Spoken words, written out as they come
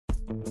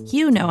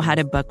You know how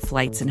to book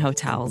flights and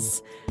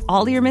hotels.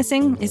 All you're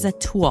missing is a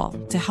tool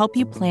to help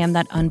you plan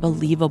that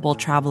unbelievable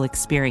travel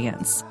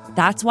experience.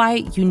 That's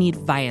why you need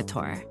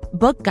Viator.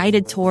 Book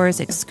guided tours,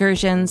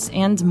 excursions,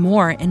 and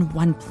more in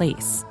one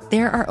place.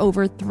 There are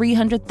over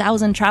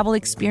 300,000 travel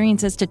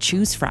experiences to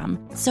choose from,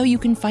 so you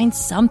can find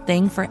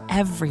something for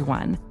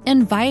everyone.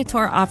 And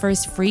Viator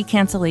offers free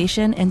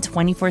cancellation and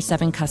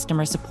 24/7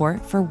 customer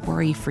support for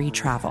worry-free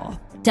travel.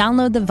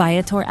 Download the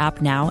Viator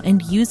app now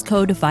and use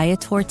code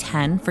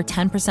Viator10 for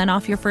 10%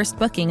 off your first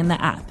booking in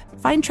the app.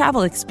 Find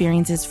travel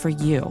experiences for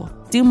you.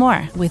 Do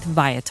more with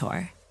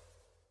Viator.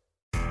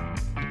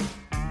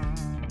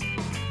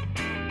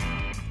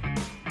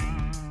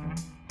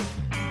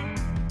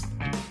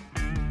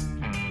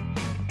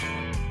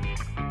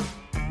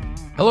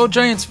 Hello,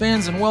 Giants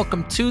fans, and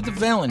welcome to the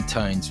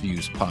Valentine's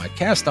Views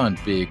podcast on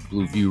Big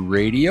Blue View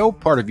Radio,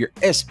 part of your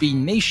SB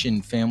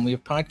Nation family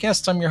of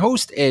podcasts. I'm your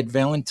host, Ed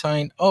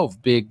Valentine of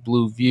Big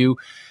Blue View.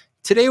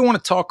 Today, I want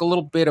to talk a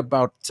little bit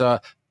about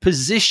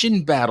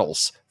position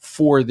battles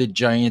for the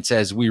Giants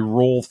as we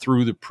roll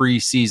through the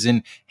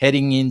preseason,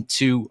 heading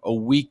into a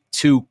Week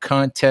 2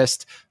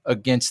 contest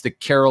against the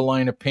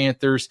Carolina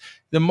Panthers.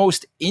 The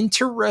most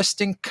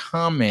interesting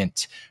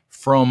comment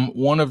from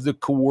one of the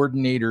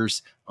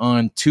coordinators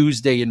on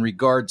Tuesday in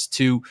regards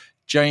to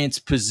Giants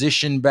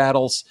position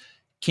battles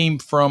came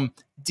from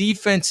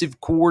defensive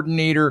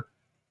coordinator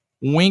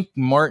Wink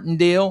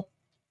Martindale,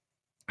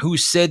 who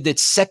said that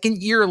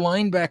second-year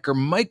linebacker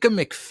Micah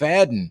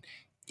McFadden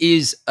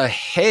is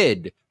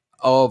ahead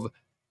of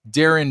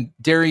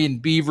Darian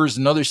Beavers,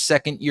 another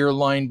second-year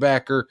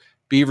linebacker.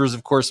 Beavers,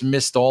 of course,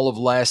 missed all of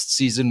last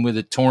season with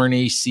a torn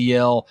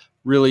ACL.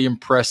 Really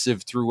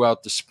impressive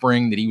throughout the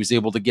spring that he was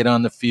able to get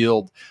on the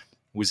field,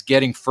 was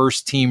getting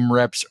first-team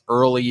reps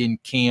early in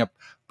camp.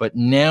 But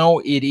now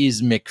it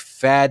is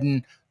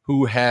McFadden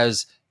who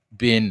has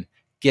been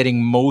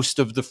getting most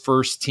of the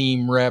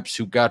first-team reps,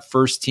 who got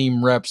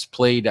first-team reps,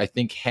 played, I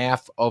think,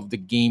 half of the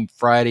game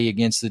Friday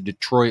against the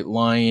Detroit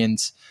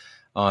Lions.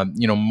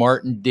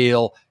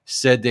 Martindale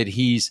said that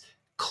he's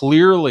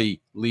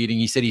clearly leading.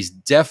 He said he's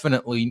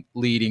definitely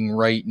leading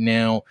right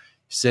now.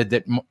 Said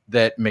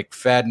that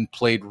McFadden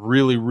played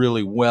really,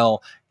 really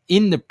well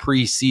in the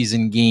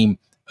preseason game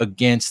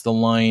against the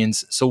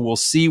Lions. So we'll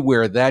see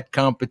where that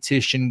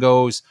competition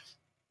goes.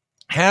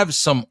 Have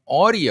some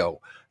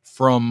audio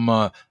from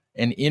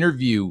an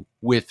interview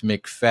with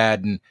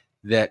McFadden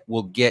that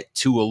we'll get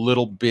to a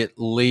little bit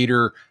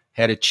later.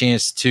 Had a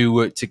chance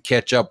to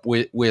catch up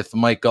with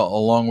Micah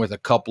along with a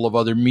couple of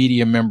other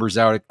media members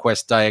out at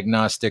Quest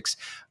Diagnostics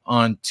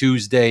on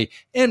Tuesday,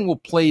 and we'll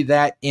play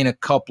that in a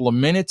couple of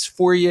minutes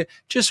for you.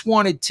 Just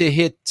wanted to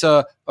hit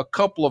a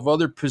couple of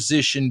other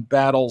position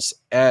battles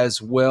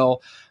as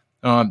well.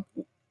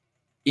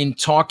 In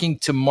talking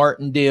to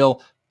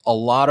Martindale, a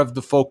lot of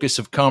the focus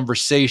of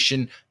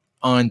conversation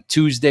on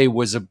Tuesday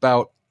was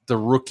about the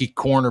rookie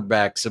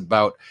cornerbacks,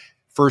 about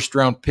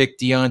first-round pick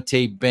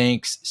Deonte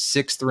Banks,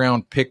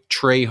 sixth-round pick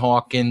Trey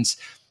Hawkins,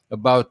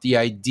 about the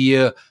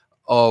idea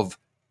of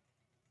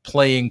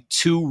playing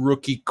two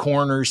rookie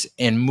corners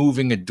and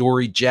moving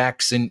Adoree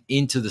Jackson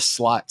into the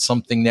slot,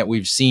 something that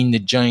we've seen the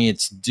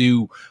Giants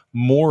do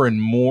more and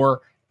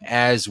more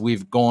as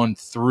we've gone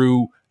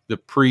through the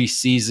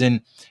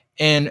preseason.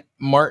 And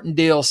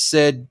Martindale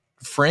said,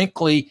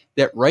 frankly,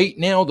 that right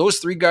now those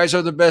three guys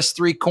are the best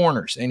three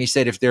corners. And he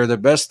said if they're the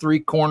best three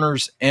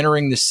corners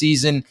entering the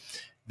season,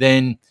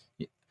 then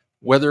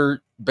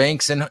whether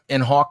Banks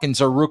and Hawkins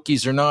are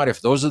rookies or not,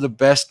 if those are the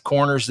best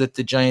corners that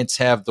the Giants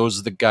have, those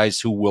are the guys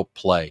who will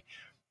play.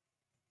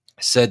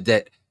 Said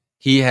that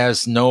he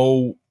has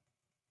no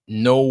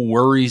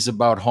worries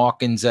about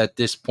Hawkins at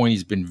this point.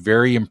 He's been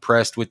very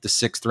impressed with the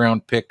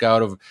sixth-round pick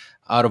out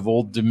of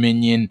Old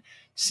Dominion.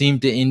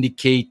 Seemed to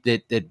indicate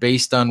that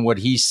based on what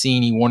he's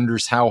seen, he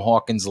wonders how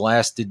Hawkins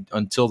lasted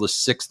until the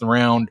sixth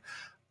round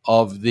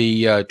of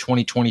the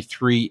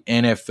 2023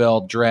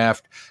 NFL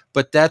draft.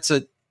 But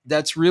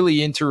that's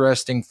really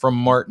interesting from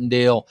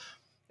Martindale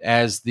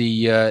as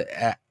we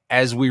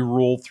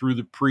roll through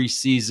the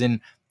preseason.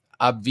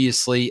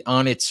 Obviously,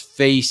 on its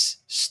face,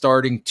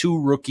 starting two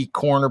rookie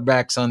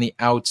cornerbacks on the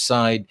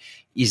outside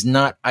is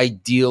not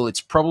ideal.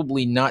 It's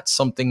probably not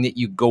something that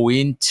you go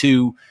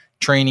into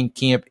training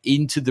camp,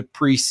 into the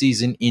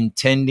preseason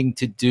intending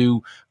to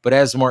do. But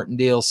as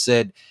Martindale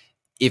said,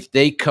 if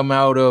they come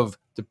out of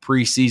the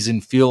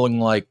preseason feeling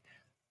like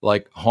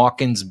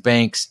Hawkins,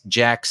 Banks,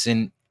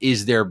 Jackson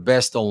is their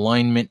best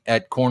alignment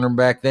at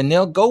cornerback, then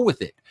they'll go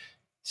with it.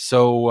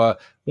 So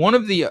one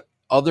of the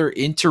other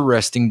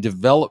interesting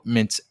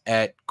developments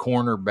at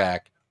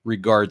cornerback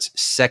regards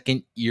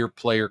second-year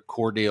player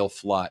Cordale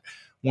Flott.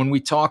 When we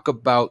talk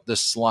about the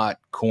slot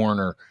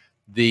corner,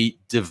 the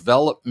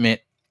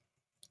development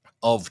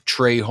of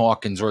Trey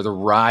Hawkins, or the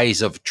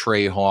rise of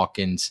Trey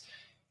Hawkins,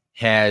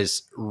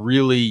 has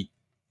really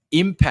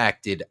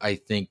impacted, I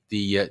think,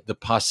 the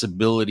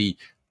possibility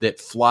that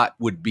Flott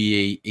would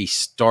be a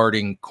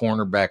starting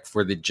cornerback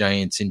for the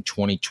Giants in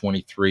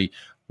 2023.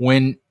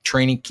 When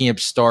training camp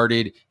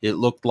started, it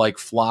looked like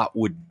Flott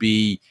would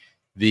be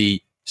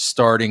the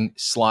starting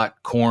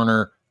slot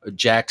corner.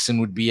 Jackson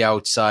would be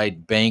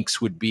outside.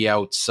 Banks would be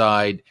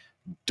outside.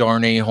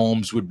 Darnay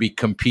Holmes would be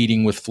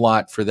competing with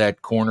Flott for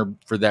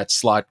that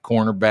slot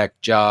cornerback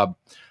job.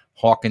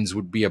 Hawkins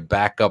would be a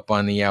backup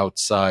on the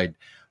outside.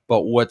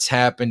 But what's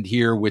happened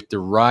here with the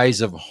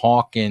rise of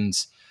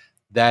Hawkins,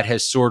 that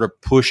has sort of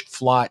pushed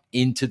Flott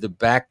into the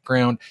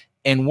background.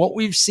 And what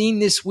we've seen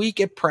this week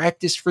at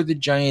practice for the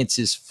Giants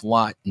is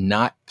Flott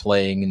not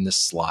playing in the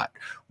slot.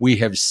 We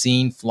have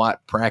seen Flott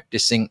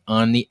practicing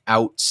on the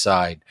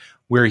outside,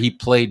 where he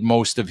played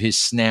most of his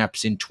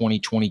snaps in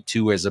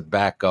 2022 as a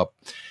backup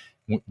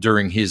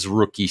during his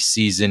rookie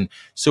season.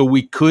 So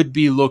we could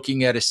be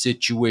looking at a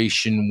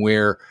situation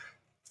where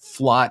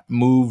Flott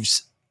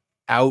moves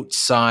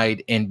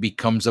outside and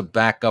becomes a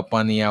backup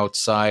on the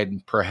outside,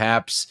 and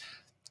perhaps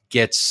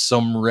gets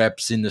some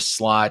reps in the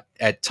slot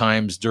at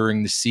times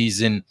during the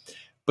season.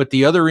 But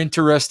the other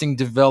interesting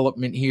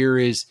development here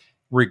is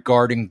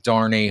regarding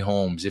Darnay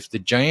Holmes. If the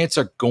Giants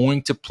are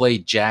going to play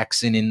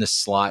Jackson in the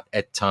slot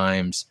at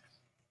times,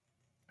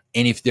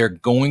 and if they're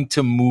going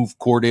to move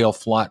Cordale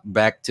Flott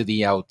back to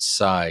the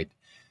outside,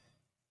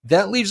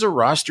 that leaves a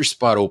roster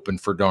spot open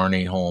for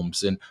Darnay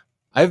Holmes. And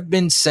I've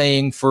been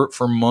saying for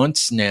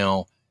months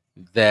now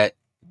that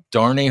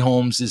Darnay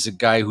Holmes is a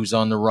guy who's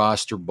on the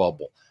roster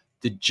bubble.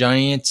 The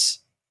Giants,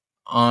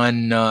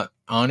 on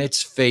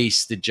its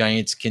face, the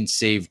Giants can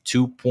save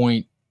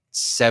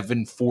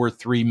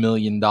 $2.743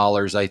 million,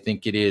 I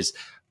think it is,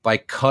 by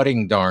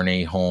cutting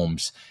Darnay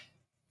Holmes.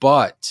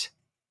 But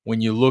when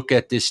you look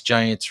at this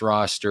Giants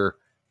roster,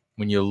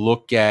 when you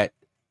look at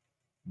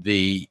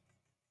the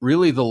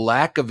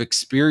lack of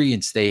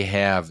experience they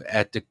have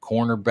at the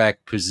cornerback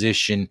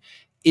position,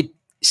 it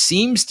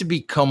seems to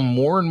become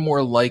more and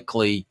more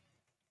likely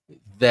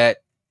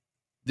that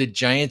the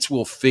Giants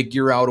will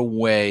figure out a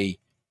way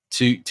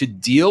to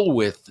deal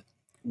with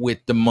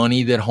the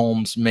money that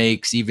Holmes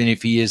makes, even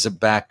if he is a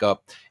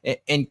backup,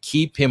 and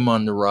keep him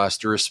on the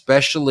roster,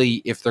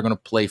 especially if they're going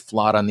to play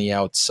Flott on the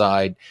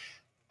outside,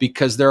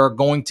 because there are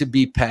going to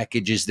be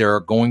packages, there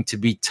are going to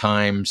be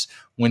times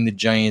when the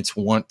Giants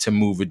want to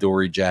move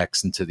Adoree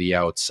Jackson to the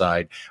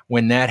outside.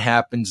 When that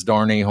happens,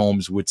 Darnay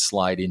Holmes would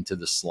slide into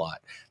the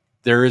slot.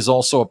 There is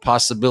also a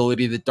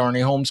possibility that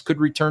Darnay Holmes could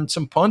return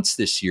some punts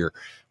this year.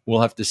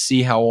 We'll have to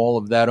see how all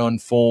of that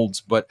unfolds,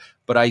 but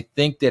I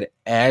think that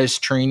as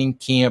training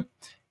camp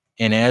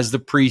and as the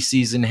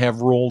preseason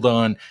have rolled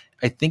on,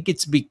 I think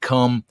it's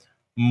become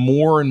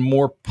more and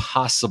more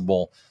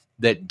possible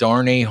that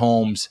Darnay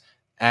Holmes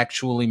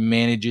actually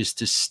manages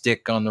to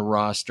stick on the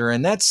roster,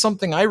 and that's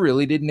something I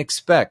really didn't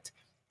expect.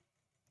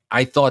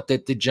 I thought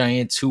that the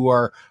Giants, who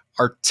are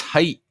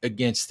tight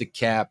against the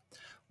cap,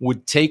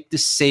 would take the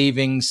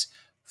savings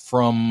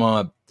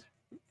from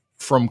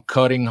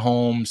cutting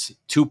Holmes,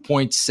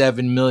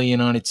 $2.7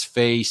 million on its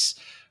face,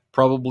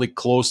 probably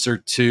closer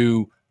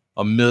to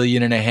 $1.5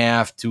 million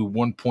to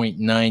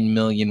 $1.9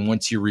 million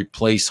once you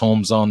replace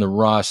Holmes on the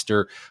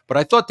roster. But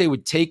I thought they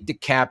would take the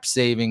cap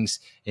savings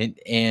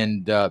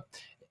and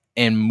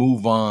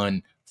move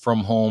on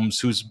from Holmes,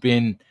 who's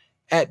been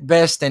at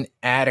best an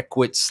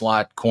adequate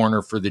slot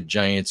corner for the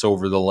Giants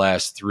over the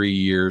last 3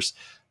 years.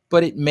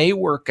 But it may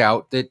work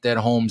out that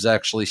Holmes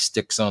actually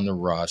sticks on the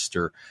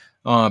roster.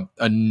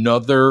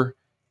 Another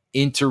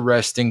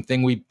interesting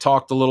thing, we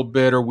talked a little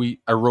bit,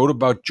 I wrote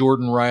about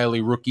Jordan Riley,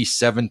 rookie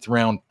 7th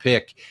round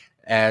pick.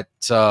 I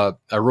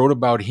wrote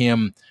about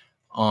him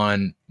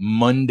on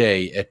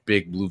Monday at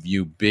Big Blue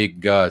View.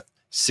 Big 6'5",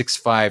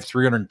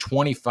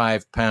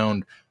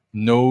 325-pound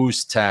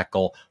nose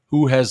tackle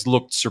who has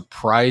looked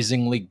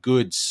surprisingly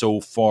good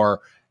so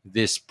far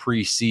this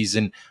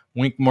preseason.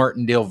 Wink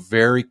Martindale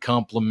very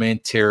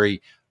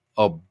complimentary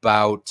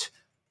about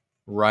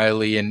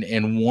Riley,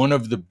 and one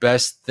of the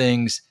best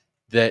things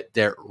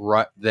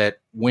that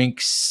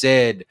Wink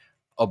said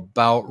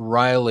about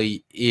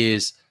Riley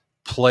is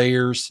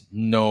players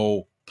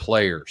know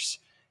players,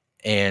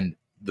 and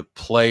the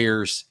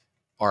players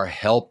are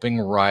helping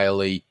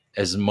Riley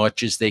as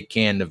much as they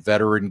can. The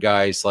veteran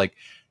guys like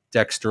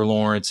Dexter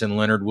Lawrence and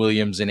Leonard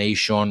Williams and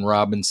Ashawn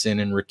Robinson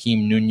and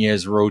Rakeem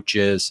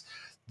Nunez-Roches,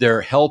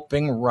 they're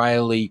helping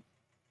Riley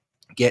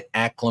get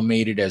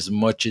acclimated as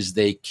much as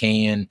they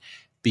can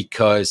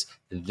because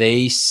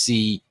they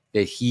see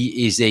that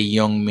he is a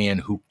young man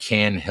who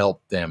can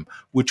help them,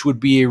 which would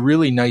be a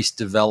really nice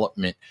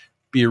development,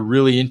 be a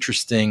really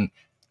interesting,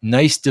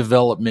 nice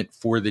development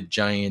for the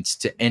Giants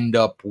to end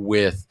up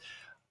with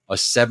a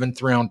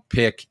 7th round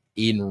pick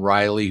in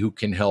Riley who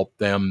can help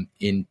them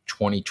in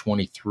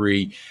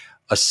 2023,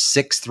 a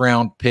 6th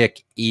round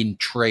pick in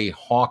Trey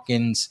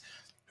Hawkins,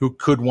 who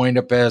could wind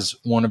up as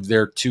one of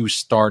their 2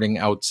 starting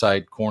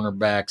outside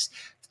cornerbacks.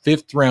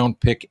 5th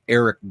round pick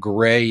Eric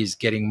Gray is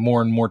getting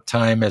more and more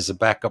time as a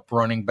backup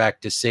running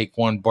back to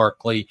Saquon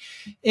Barkley.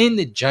 And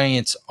the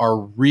Giants are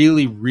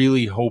really,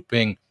 really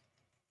hoping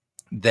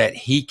that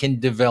he can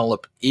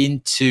develop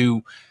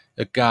into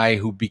a guy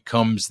who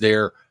becomes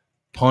their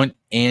punt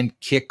and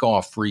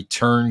kickoff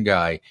return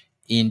guy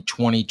in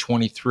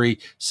 2023.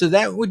 So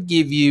that would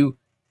give you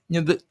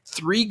the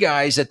three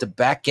guys at the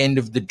back end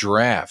of the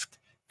draft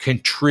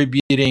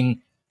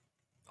contributing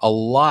a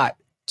lot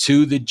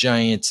to the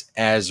Giants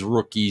as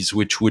rookies,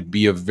 which would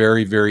be a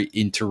very, very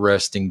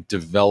interesting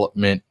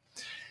development.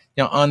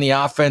 Now, on the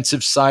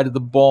offensive side of the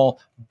ball,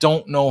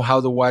 don't know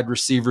how the wide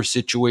receiver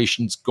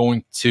situation is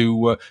going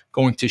to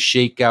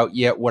shake out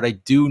yet. What I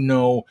do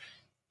know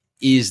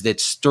is that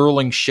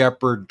Sterling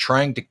Shepard,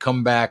 trying to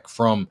come back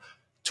from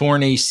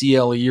torn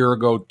ACL a year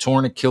ago,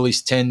 torn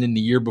Achilles tendon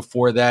the year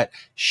before that,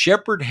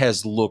 Shepard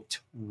has looked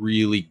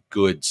really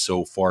good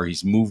so far.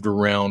 He's moved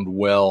around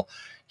well.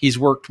 He's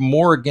worked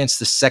more against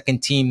the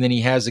second team than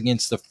he has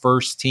against the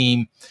first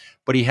team,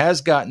 but he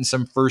has gotten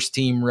some first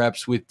team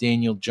reps with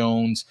Daniel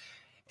Jones.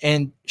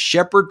 And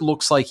Shepard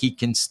looks like he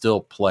can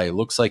still play,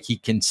 looks like he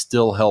can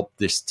still help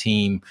this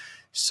team.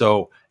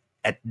 So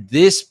at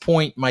this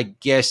point, my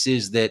guess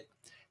is that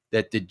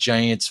the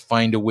Giants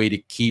find a way to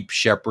keep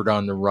Shepard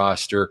on the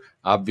roster.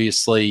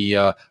 Obviously,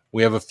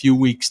 we have a few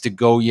weeks to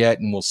go yet,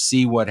 and we'll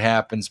see what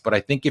happens. But I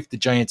think if the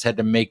Giants had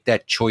to make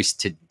that choice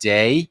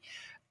today,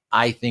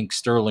 I think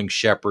Sterling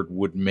Shepard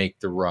would make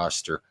the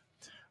roster.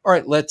 All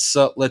right, let's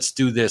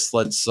do this.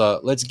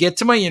 Let's get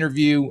to my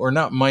interview, or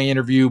not my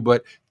interview,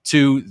 but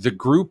to the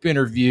group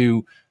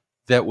interview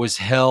that was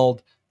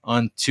held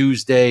on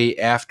Tuesday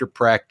after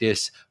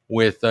practice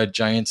with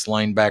Giants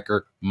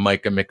linebacker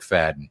Micah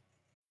McFadden.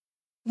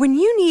 When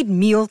you need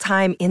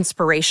mealtime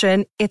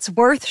inspiration, it's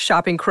worth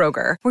shopping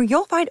Kroger, where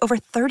you'll find over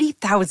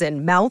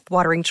 30,000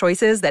 mouth-watering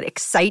choices that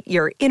excite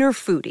your inner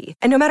foodie.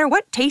 And no matter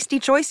what tasty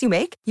choice you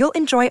make, you'll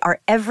enjoy our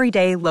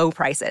everyday low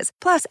prices,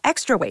 plus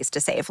extra ways to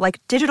save,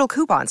 like digital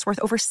coupons worth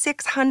over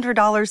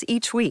 $600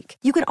 each week.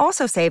 You can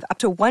also save up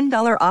to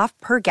 $1 off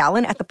per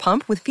gallon at the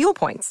pump with fuel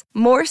points.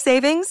 More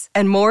savings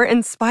and more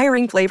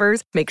inspiring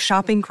flavors make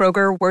shopping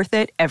Kroger worth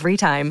it every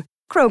time.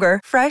 Kroger,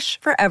 fresh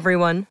for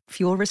everyone.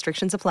 Fuel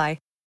restrictions apply.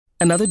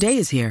 Another day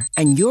is here,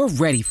 and you're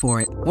ready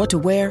for it. What to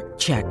wear?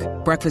 Check.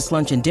 Breakfast,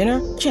 lunch, and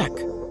dinner? Check.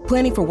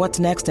 Planning for what's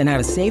next and how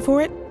to save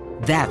for it?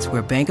 That's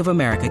where Bank of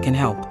America can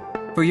help.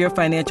 For your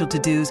financial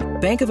to-dos,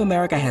 Bank of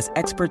America has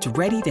experts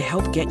ready to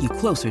help get you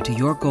closer to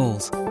your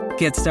goals.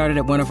 Get started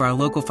at one of our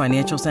local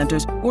financial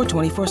centers or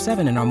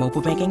 24/7 in our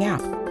mobile banking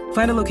app.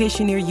 Find a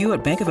location near you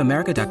at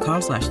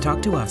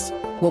bankofamerica.com/talktous.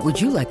 What would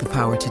you like the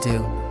power to do?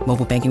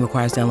 Mobile banking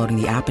requires downloading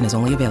the app and is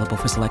only available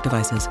for select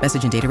devices.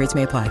 Message and data rates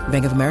may apply.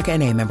 Bank of America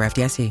N.A., member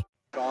FDIC.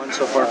 Going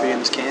so far for you in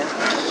this camp?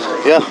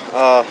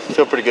 Yeah,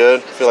 feel pretty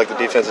good. Feel like the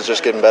defense is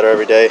just getting better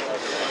every day.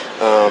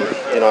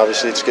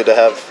 Obviously it's good to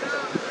have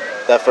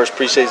that first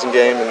preseason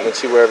game and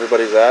see where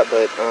everybody's at.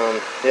 But, I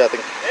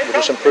think we're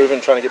just improving,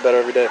 trying to get better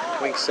every day.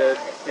 Wink said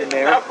in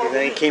there, and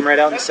then he came right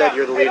out and said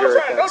you're the leader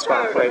at that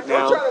spot right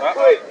now.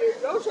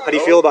 How do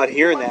you feel about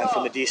hearing that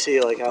from the DC,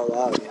 like, out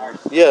loud?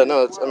 Yeah,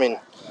 no,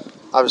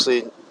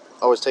 obviously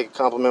always take a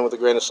compliment with a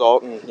grain of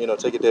salt and,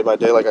 take it day by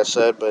day, like I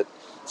said. But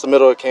it's the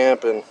middle of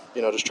camp and,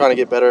 just trying to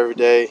get better every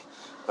day,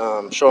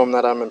 show them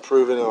that I'm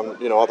improving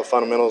on, all the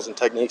fundamentals and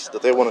techniques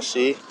that they want to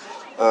see.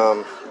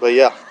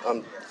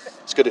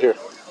 It's good to hear.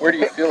 Where do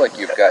you feel like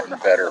you've gotten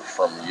better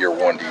from year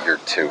one to year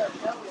two?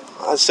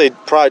 I'd say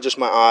probably just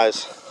my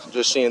eyes,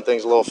 just seeing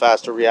things a little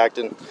faster,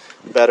 reacting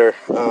better.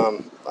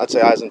 I'd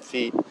say eyes and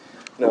feet.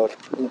 I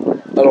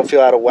don't feel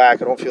out of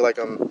whack. I don't feel like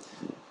I'm,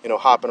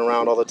 hopping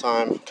around all the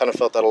time. Kind of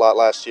felt that a lot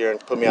last year and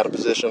put me out of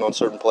position on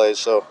certain plays.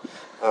 So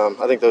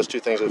I think those two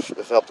things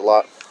have helped a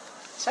lot.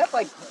 Is that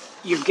like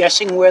you're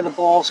guessing where the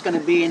ball's going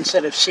to be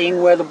instead of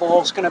seeing where the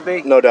ball's going to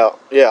be? No doubt,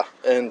 yeah.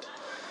 And,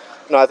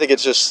 I think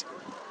it's just,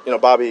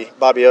 Bobby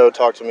O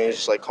talked to me. He's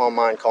just like, calm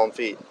mind, calm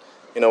feet.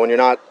 When you're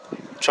not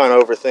trying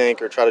to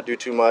overthink or try to do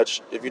too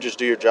much, if you just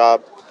do your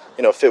job,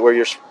 fit where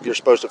you're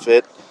supposed to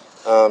fit,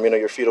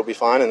 your feet will be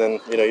fine, and then,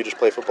 you just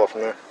play football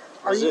from there.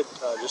 Is it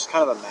just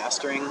kind of a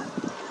mastering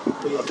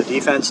of the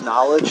defense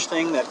knowledge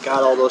thing that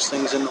got all those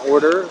things in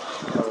order?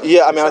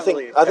 Yeah, I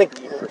think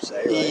per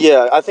se, right?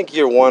 Yeah, I think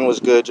year one was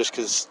good just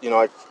because,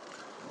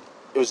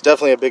 it was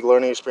definitely a big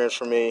learning experience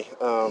for me.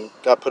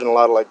 Got put in a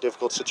lot of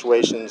difficult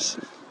situations,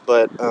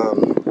 but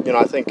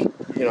I think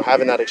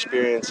having that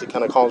experience, it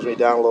kind of calms me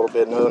down a little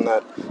bit, knowing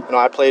that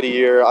I played a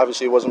year.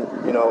 Obviously, it wasn't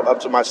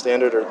up to my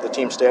standard or the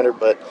team standard,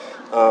 but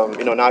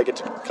now I get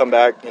to come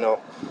back.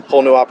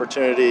 Whole new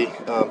opportunity.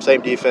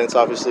 Same defense,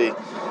 obviously.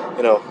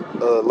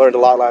 Learned a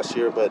lot last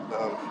year, but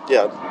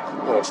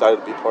I'm excited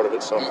to be part of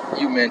it. So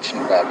you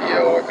mentioned Bobby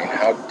O. I mean,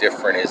 how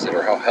different is it,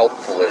 or how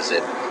helpful is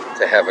it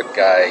to have a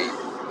guy,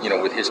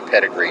 with his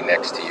pedigree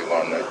next to you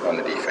on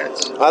the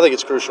defense? I think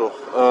it's crucial.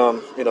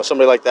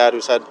 Somebody like that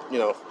who's had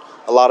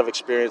a lot of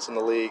experience in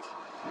the league.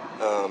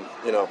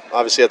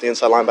 Obviously at the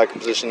inside linebacker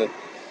position,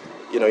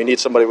 you need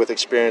somebody with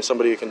experience,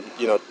 somebody who can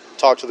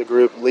talk to the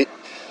group.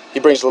 He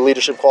brings the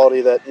leadership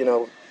quality that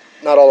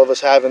not all of us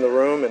have in the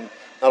room, and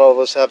not all of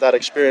us have that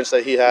experience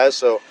that he has.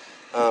 So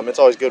it's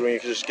always good when you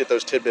can just get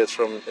those tidbits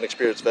from an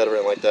experienced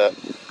veteran like that.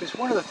 Because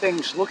one of the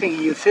things, looking at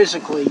you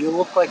physically, you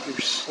look like you're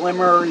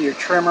slimmer, you're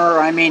trimmer.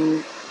 I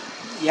mean,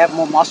 you have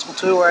more muscle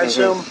too, I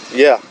assume?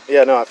 Yeah,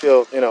 no, I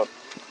feel, that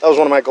was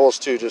one of my goals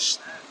too. Just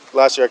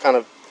last year I kind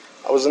of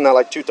I was in that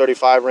like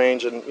 235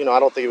 range, and I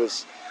don't think it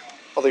was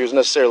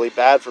necessarily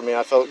bad for me.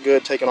 I felt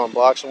good taking on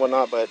blocks and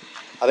whatnot, but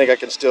I think I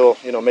can still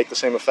make the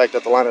same effect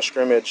at the line of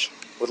scrimmage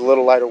with a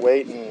little lighter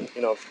weight, and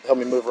help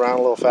me move around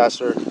a little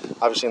faster,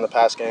 obviously in the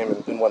pass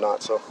game and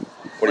whatnot. So.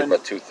 What are you,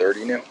 about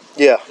 230 now?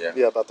 Yeah,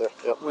 about there.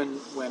 Yep. When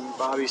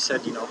Bobby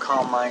said,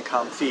 calm mind,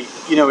 calm feet,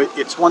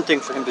 it's one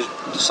thing for him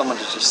someone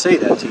to just say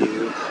that to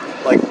you.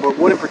 Like, but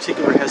what in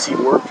particular has he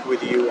worked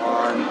with you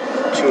on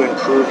to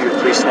improve your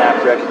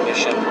pre-snap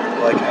recognition?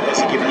 Like, has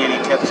he given you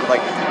any tips of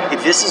like, hey,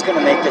 this is going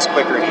to make this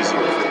quicker and easier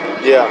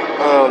for you? Yeah,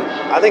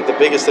 I think the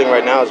biggest thing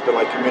right now has been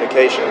like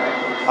communication.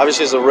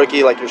 Obviously, as a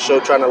rookie, like you're so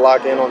trying to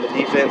lock in on the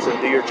defense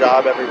and do your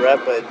job every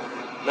rep. But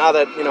now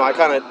that I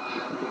kind of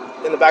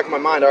in the back of my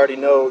mind, I already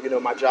know,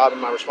 my job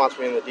and my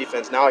responsibility in the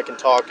defense. Now I can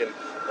talk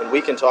and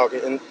we can talk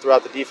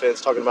throughout the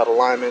defense, talking about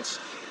alignments,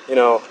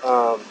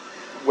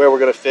 where we're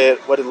going to fit,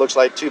 what it looks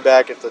like two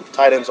back if the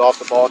tight end's off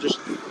the ball, just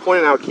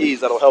pointing out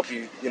keys that'll help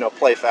you,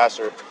 play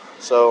faster.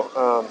 So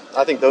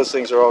I think those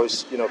things are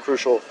always,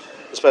 crucial,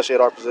 especially at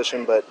our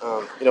position. But,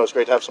 it's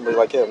great to have somebody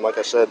like him, like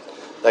I said,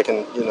 that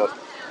can,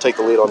 take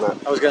the lead on that.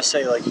 I was going to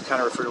say, like you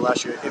kind of referred to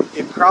last year,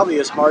 it probably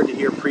is hard to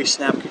hear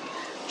pre-snap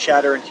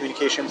chatter and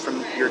communication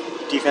from your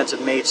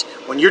defensive mates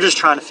when you're just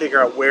trying to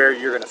figure out where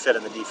you're going to fit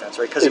in the defense,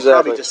 right? Because It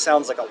probably just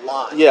sounds like a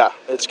lot. Yeah,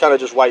 it's kind of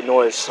just white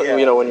noise. Yeah.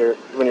 When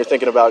you're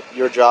thinking about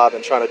your job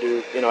and trying to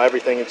do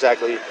everything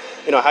exactly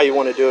how you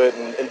want to do it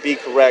and be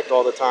correct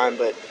all the time.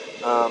 But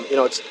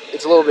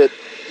it's a little bit,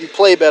 you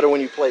play better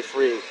when you play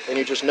free and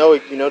you just know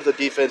the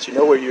defense,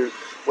 where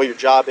your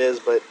job is.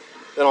 But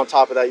then on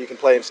top of that, you can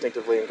play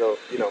instinctively and go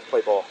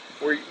play ball.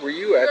 Were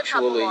you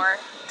actually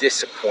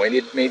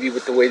disappointed maybe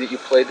with the way that you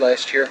played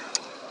last year?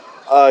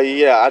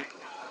 Yeah,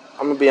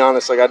 I'm gonna be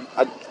honest. Like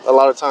I a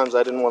lot of times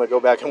I didn't want to go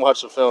back and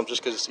watch the film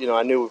just because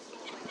I knew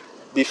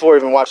before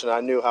even watching it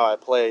I knew how I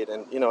played,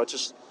 and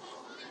it's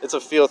a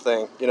feel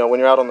thing. When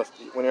you're out on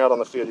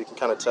the field, you can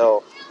kind of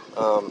tell.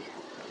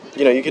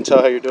 You can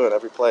tell how you're doing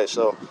every play.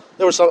 So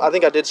there were I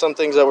think I did some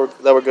things that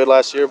were good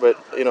last year, but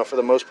for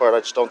the most part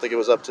I just don't think it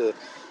was up to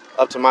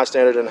my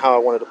standard and how I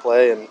wanted to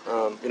play, and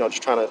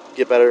just trying to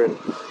get better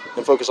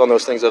and focus on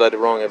those things that I do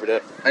wrong every day.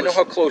 I know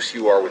how close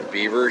you are with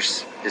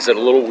Beavers. Is it a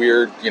little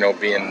weird,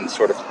 being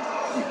sort of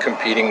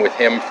competing with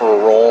him for a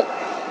role?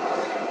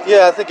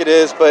 Yeah, I think it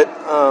is, but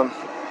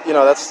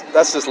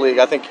that's this league.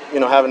 I think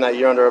having that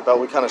year under our belt,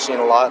 we kind of seen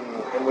a lot,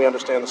 and we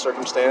understand the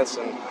circumstance,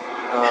 and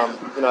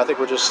I think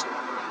we're just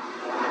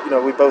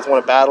we both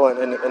want to battle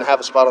and have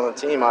a spot on the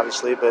team,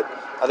 obviously, but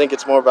I think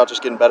it's more about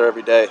just getting better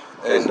every day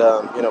and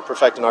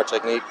perfecting our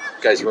technique.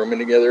 You guys rooming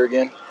together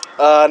again?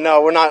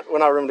 No, we're not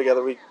rooming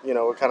together. We're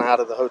kind of out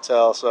of the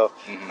hotel, so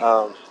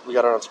we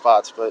got our own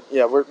spots. But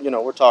yeah,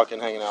 we're talking,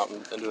 hanging out,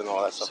 and doing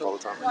all that stuff all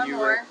the time.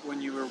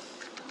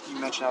 You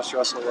mentioned how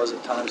stressful it was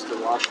at times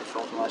to watch the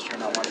film from last year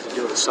and not wanting to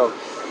do it. So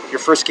your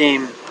first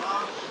game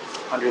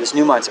under this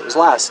new mindset was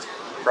last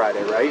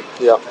Friday, right?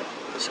 Yeah.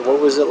 So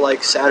what was it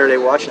like Saturday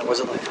watching it? Was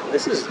it like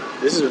this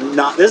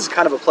is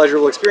kind of a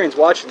pleasurable experience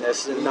watching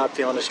this and not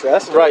feeling the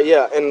stress? Right.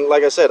 Yeah. And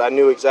like I said, I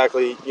knew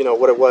exactly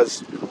what it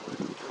was.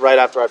 Right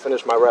after I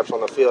finished my reps on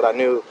the field, I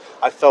knew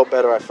I felt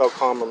better. I felt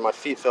calmer. My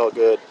feet felt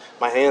good.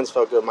 My hands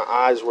felt good. My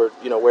eyes were,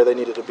 where they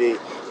needed to be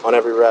on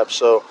every rep.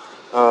 So,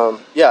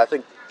 I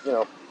think,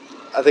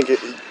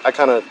 I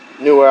kind of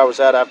knew where I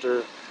was at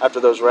after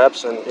those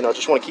reps, and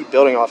just want to keep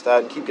building off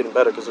that and keep getting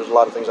better because there's a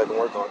lot of things I can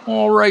work on.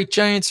 All right,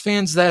 Giants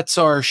fans, that's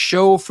our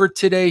show for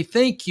today.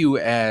 Thank you,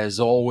 as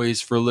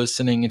always, for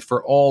listening and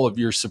for all of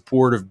your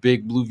support of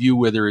Big Blue View,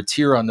 whether it's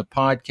here on the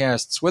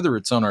podcasts, whether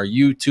it's on our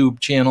YouTube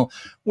channel,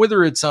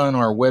 whether it's on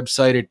our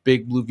website at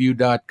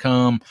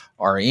bigblueview.com,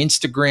 our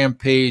Instagram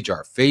page,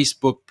 our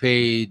Facebook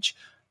page,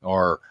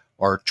 our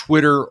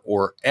Twitter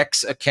or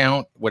X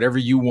account, whatever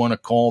you want to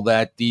call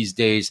that these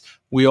days.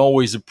 We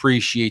always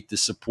appreciate the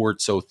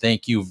support, so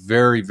thank you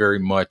very, very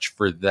much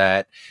for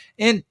that.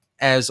 And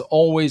as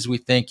always, we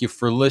thank you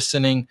for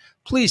listening.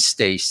 Please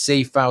stay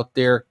safe out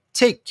there,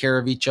 take care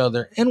of each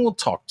other, and we'll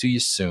talk to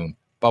you soon.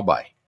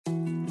 Bye-bye.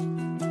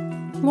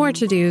 More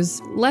to-dos,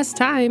 less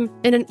time,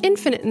 and an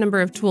infinite number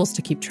of tools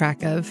to keep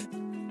track of.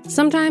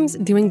 Sometimes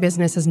doing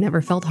business has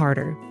never felt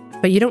harder,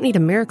 but you don't need a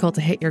miracle to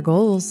hit your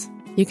goals.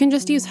 You can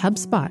just use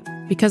HubSpot,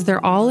 because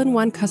their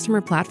all-in-one customer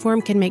platform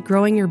can make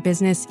growing your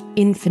business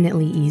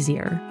infinitely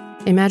easier.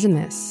 Imagine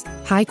this: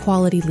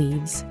 high-quality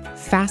leads,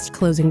 fast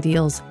closing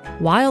deals,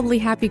 wildly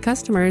happy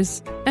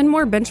customers, and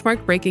more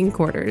benchmark-breaking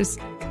quarters.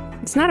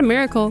 It's not a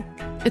miracle,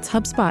 it's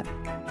HubSpot.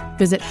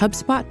 Visit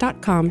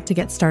HubSpot.com to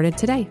get started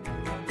today.